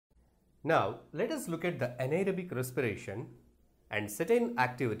Now, let us look at the anaerobic respiration and certain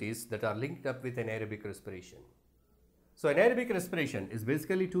activities that are linked up with anaerobic respiration. So, anaerobic respiration is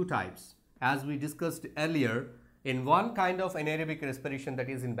basically two types. As we discussed earlier, in one kind of anaerobic respiration, that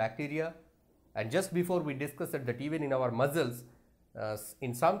is in bacteria, and just before we discussed that even in our muscles,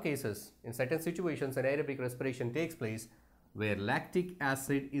 in some cases, in certain situations, anaerobic respiration takes place where lactic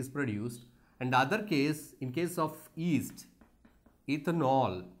acid is produced, and the other case, in case of yeast,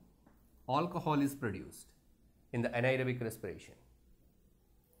 ethanol, alcohol is produced in the anaerobic respiration.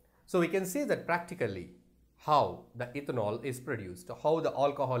 So we can see that practically how the ethanol is produced, how the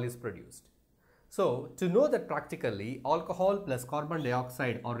alcohol is produced. So to know that practically alcohol plus carbon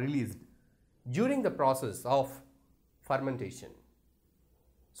dioxide are released during the process of fermentation.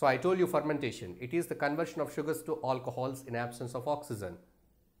 So I told you fermentation, it is the conversion of sugars to alcohols in absence of oxygen,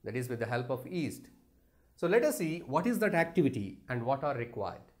 that is with the help of yeast. So let us see what is that activity and what are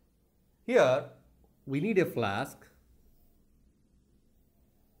required. Here we need a flask.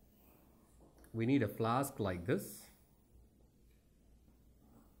 We need a flask like this.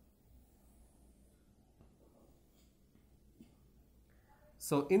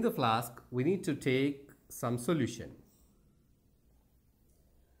 So in the flask we need to take some solution.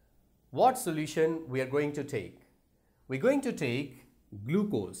 What solution we are going to take? We are going to take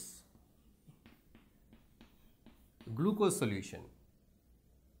glucose solution.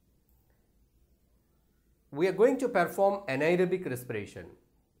 We are going to perform anaerobic respiration.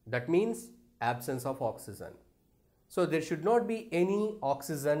 That means absence of oxygen. So there should not be any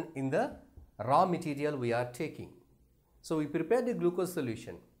oxygen in the raw material we are taking. So we prepare the glucose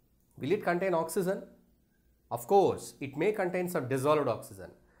solution. Will it contain oxygen? Of course, it may contain some dissolved oxygen.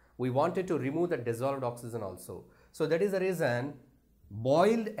 We wanted to remove the dissolved oxygen also. So that is the reason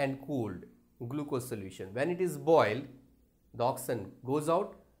boiled and cooled glucose solution. When it is boiled, the oxygen goes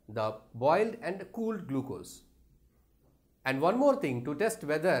out, the boiled and cooled glucose. And one more thing, to test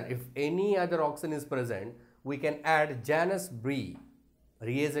whether if any other oxygen is present, we can add Janus Bree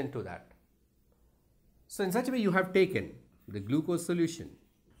reagent to that. So in such a way you have taken the glucose solution.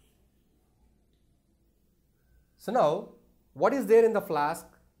 So now what is there in the flask?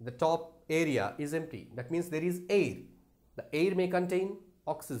 The top area is empty. That means there is air. The air may contain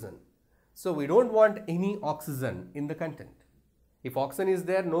oxygen. So we don't want any oxygen in the content. If oxygen is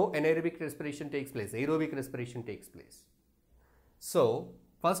there, no anaerobic respiration takes place, aerobic respiration takes place. So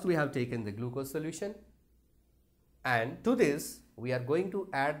first we have taken the glucose solution, and to this we are going to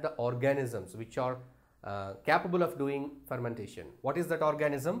add the organisms which are capable of doing fermentation. What is that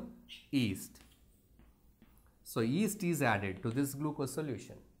organism? Yeast. So yeast is added to this glucose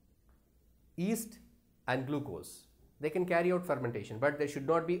solution. Yeast and glucose, they can carry out fermentation, but there should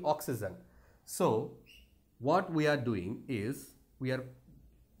not be oxygen. So what we are doing is we are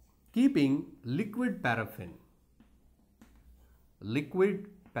keeping liquid paraffin. Liquid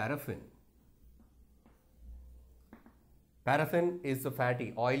paraffin. Paraffin is a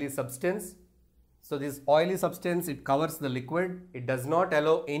fatty, oily substance. So this oily substance, it covers the liquid. It does not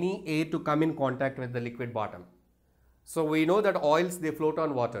allow any air to come in contact with the liquid bottom. So we know that oils, they float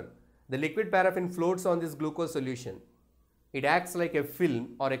on water. The liquid paraffin floats on this glucose solution. It acts like a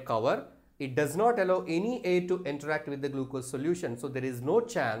film or a cover. It does not allow any air to interact with the glucose solution. So there is no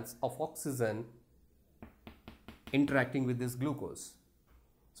chance of oxygen interacting with this glucose.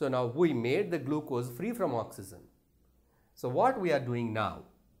 So now we made the glucose free from oxygen. So what we are doing now,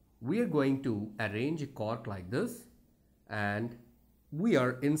 we are going to arrange a cork like this, and we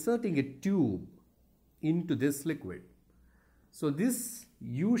are inserting a tube into this liquid. So this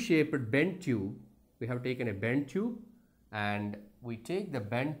U-shaped bent tube, we have taken a bent tube, and we take the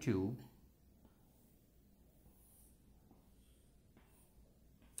bent tube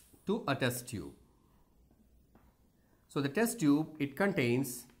to a test tube. So the test tube, it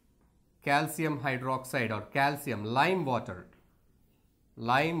contains calcium hydroxide or calcium lime water,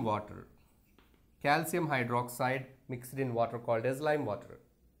 calcium hydroxide mixed in water called as lime water.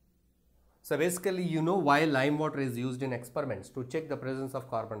 So basically you know why lime water is used in experiments, to check the presence of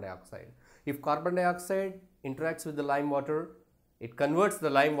carbon dioxide. If carbon dioxide interacts with the lime water, it converts the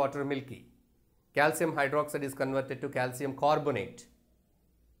lime water milky. Calcium hydroxide is converted to calcium carbonate.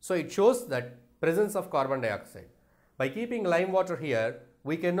 So it shows that presence of carbon dioxide. By keeping lime water here,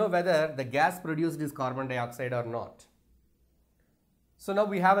 we can know whether the gas produced is carbon dioxide or not. So now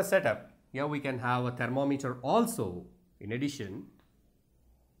we have a setup. Here we can have a thermometer also in addition.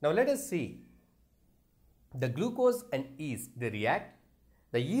 Now let us see. The glucose and yeast, they react.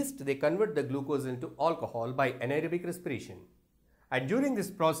 The yeast, they convert the glucose into alcohol by anaerobic respiration. And during this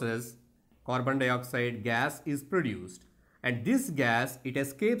process, carbon dioxide gas is produced. and this gas, it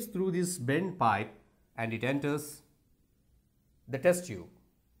escapes through this bent pipe and it enters the test tube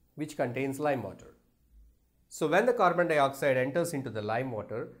which contains lime water. So when the carbon dioxide enters into the lime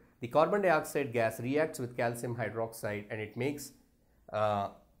water, the carbon dioxide gas reacts with calcium hydroxide and it makes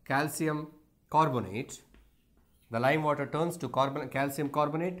calcium carbonate. The lime water turns to calcium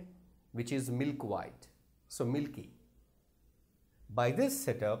carbonate, which is milk white, so milky. By this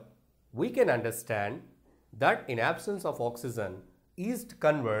setup, we can understand that in absence of oxygen, yeast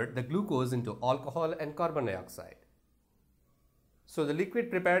convert the glucose into alcohol and carbon dioxide. So the liquid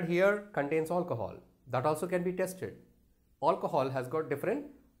prepared here contains alcohol. That also can be tested. Alcohol has got different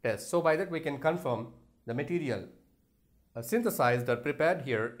tests. So by that we can confirm the material synthesized or prepared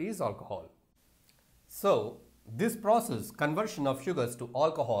here is alcohol. So this process, conversion of sugars to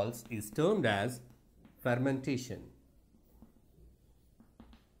alcohols, is termed as fermentation.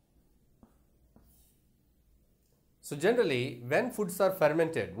 So generally, when foods are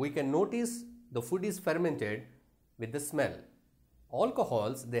fermented, we can notice the food is fermented with the smell.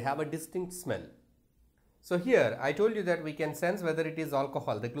 Alcohols, they have a distinct smell. So here, I told you that we can sense whether it is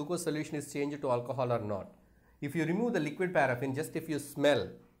alcohol, the glucose solution is changed to alcohol or not. If you remove the liquid paraffin, just if you smell,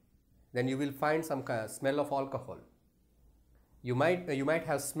 then you will find some kind of smell of alcohol. You might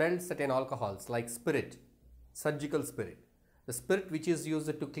have smelled certain alcohols like spirit, surgical spirit, the spirit which is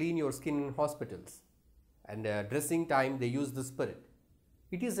used to clean your skin in hospitals, and dressing time they use the spirit.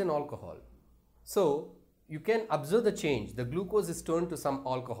 It is an alcohol. So you can observe the change. The glucose is turned to some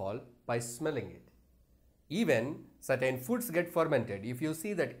alcohol by smelling it. Even certain foods get fermented. If you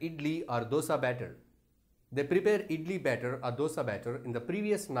see that idli or dosa batter, they prepare idli batter or dosa batter in the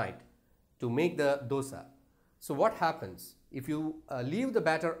previous night to make the dosa. So what happens? If you leave the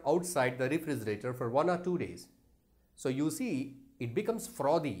batter outside the refrigerator for 1 or 2 days, so you see it becomes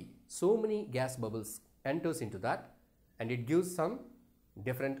frothy. So many gas bubbles enters into that and it gives some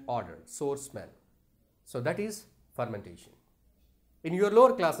different odor, sour smell. So that is fermentation. In your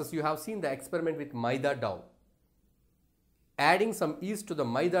lower classes, you have seen the experiment with maida dough. Adding some yeast to the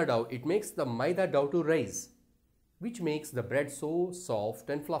maida dough, it makes the maida dough to rise, which makes the bread so soft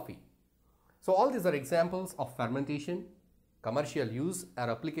and fluffy. So all these are examples of fermentation, commercial use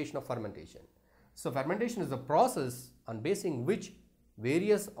or application of fermentation. So fermentation is a process on basing which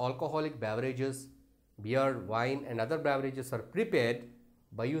various alcoholic beverages, beer, wine and other beverages are prepared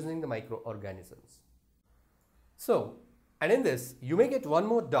by using the microorganisms. So, and in this, you may get one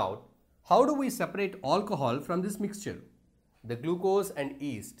more doubt. How do we separate alcohol from this mixture? The glucose and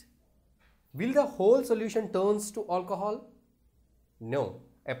yeast. Will the whole solution turns to alcohol? No.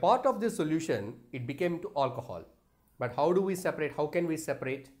 A part of this solution, it became to alcohol. But how do we separate? How can we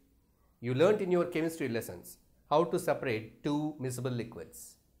separate? You learnt in your chemistry lessons how to separate two miscible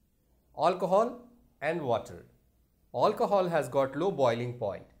liquids. Alcohol and water. Alcohol has got low boiling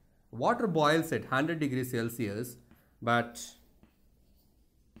point. Water boils at 100 degrees Celsius, but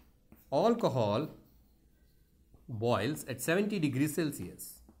alcohol boils at 70 degrees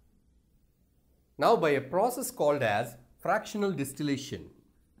Celsius. Now by a process called as fractional distillation.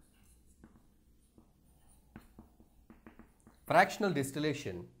 Fractional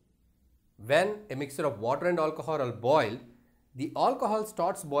distillation, when a mixture of water and alcohol are boiled, the alcohol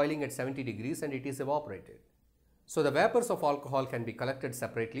starts boiling at 70 degrees and it is evaporated. So the vapors of alcohol can be collected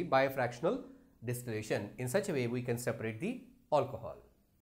separately by fractional distillation. In such a way, we can separate the alcohol.